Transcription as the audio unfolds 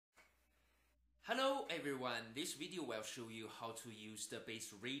everyone, this video will show you how to use the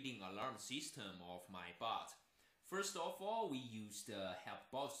base reading alarm system of my bot. First of all, we use the help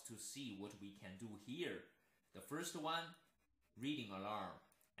bots to see what we can do here. The first one, reading alarm,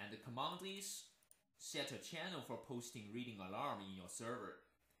 and the command is set a channel for posting reading alarm in your server.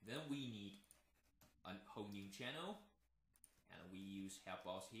 Then we need a whole new channel, and we use help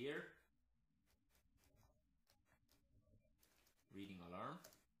bots here, reading alarm.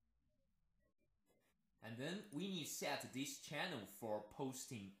 And then we need set this channel for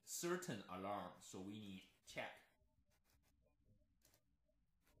posting certain alarm. So we need check.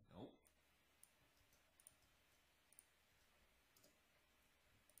 No.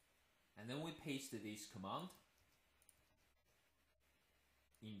 And then we paste this command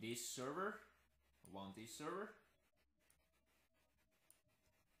in this server. I want this server.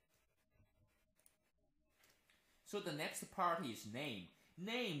 So the next part is name.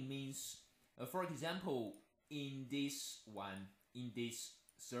 Name means for example, in this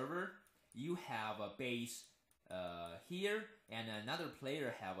server, you have a base here, and another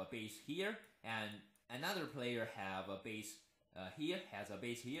player have a base here, and another player have a base here, has a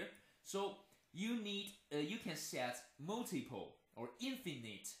base here. So you can set multiple or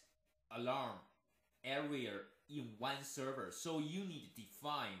infinite alarm area in one server. So you need to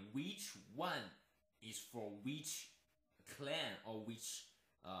define which one is for which clan or which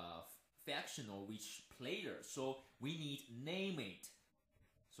faction or which player. So we need name it.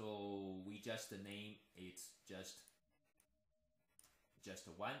 So we just name it just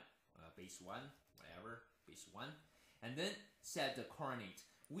one, base 1, whatever, base 1, and then set the coordinate.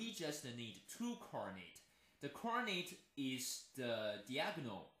 We just need 2 coordinate. The coordinate is the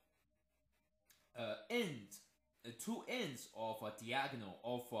diagonal two ends of a diagonal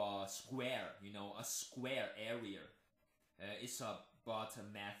of a square, a square area. It's about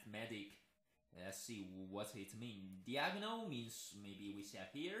mathematics. Let's see what it means. Diagonal means maybe we set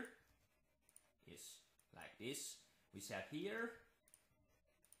here. It's like this. We set here.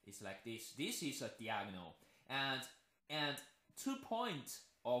 It's like this. This is a diagonal, and 2 points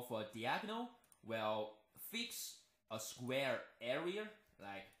of a diagonal will fix a square area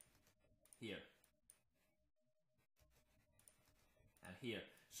like here and here.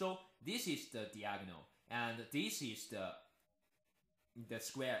 So this is the diagonal, and this is the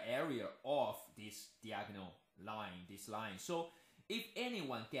square area of this diagonal line, this line. So if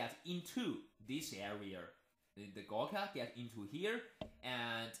anyone get into this area, the Gorka get into here,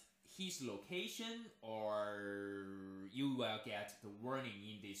 and his location, or you will get the warning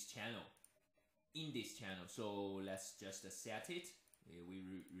in this channel. So let's just set it. We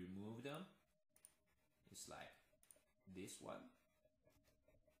remove them. It's like this one.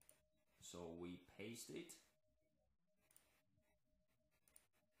 So we paste it.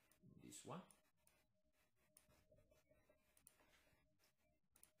 This one.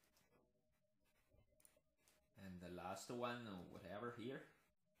 And the last one, or whatever here.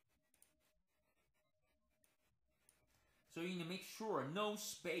 So you need to make sure no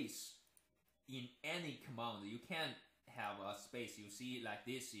space in any command. You can't have a space. You see like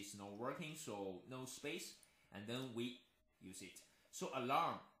this is not working, so no space, and then we use it. So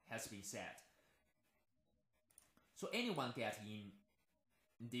alarm has been set. So anyone get in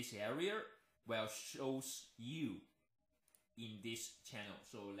this area will shows you in this channel.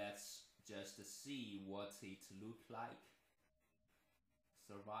 So let's just see what it look like.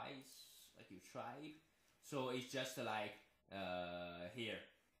 Survives, like you tried. So it's just like here,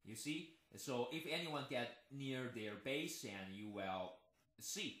 you see. So if anyone get near their base, and you will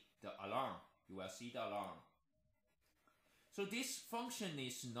see the alarm. You will see the alarm. So this function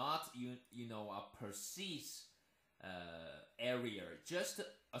is not a precise area, just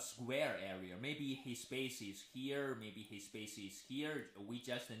a square area. Maybe his base is here, maybe his base is here. We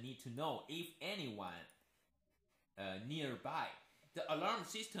just need to know if anyone nearby. The alarm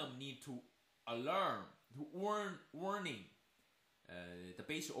system need to warning the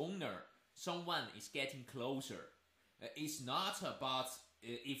base owner someone is getting closer. It's not about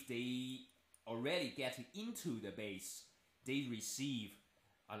if they already get into the base, they receive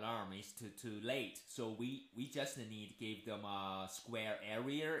alarm. It's too late. So we just need to give them a square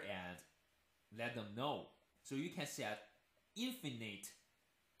area and let them know. So you can set infinite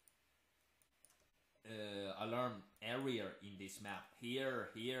alarm area in this map. Here,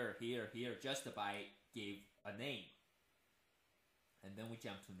 just by give a name. And then we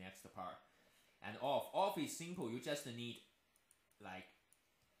jump to next part. And off is simple. You just need like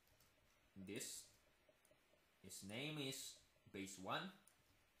this. Its name is base 1.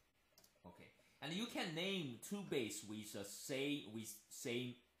 Okay, and you can name 2 base with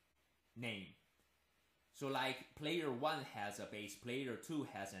same name. So like player 1 has a base, player 2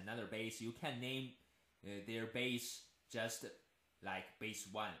 has another base. You can name their base just like base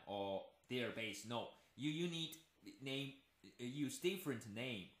 1 or their base. No, you need name use different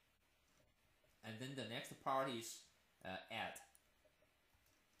name. And then the next part is add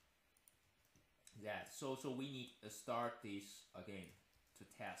that. So we need to start this again to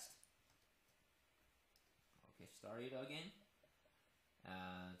test. Okay, start it again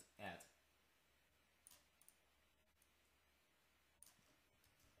and add.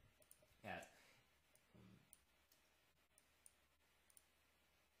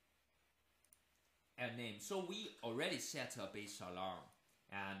 Add name. So we already set a base alarm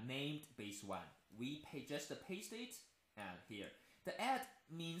and named base 1. We just paste it and here. The add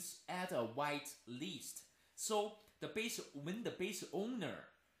means add a white list. So the base, when the base owner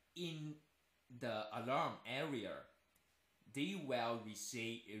in the alarm area, they will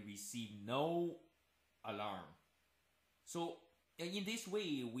receive no alarm. So in this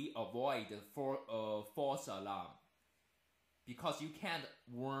way, we avoid false alarm, because you can't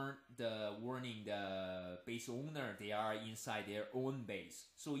warning the base owner they are inside their own base.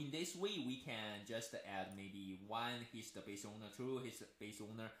 So in this way, we can just add maybe 1 he's the base owner, 2 he's the base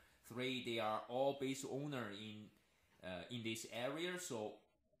owner, 3 they are all base owner in this area. So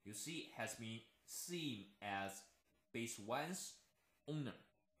you see it has been seen as base 1's owner.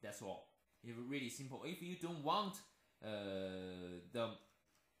 That's all. It's really simple. If you don't want them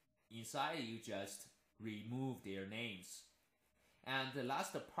inside, you just remove their names. And the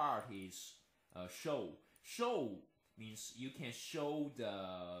last part is show. Show means you can show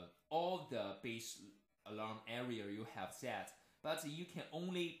all the base alarm area you have set, but you can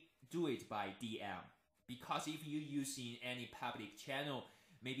only do it by DM. Because if you use in any public channel,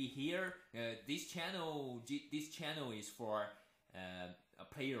 maybe here this channel is for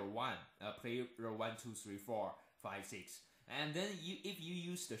player 1, player 1, 2, 3, 4, 5, 6. And then if you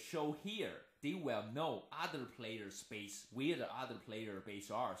use the show here, they will know other players' base, where the other player base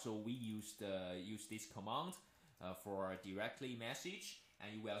are. So we use this command for directly message,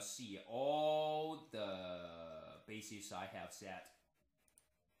 and you will see all the bases I have set.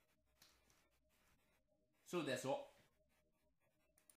 So that's all.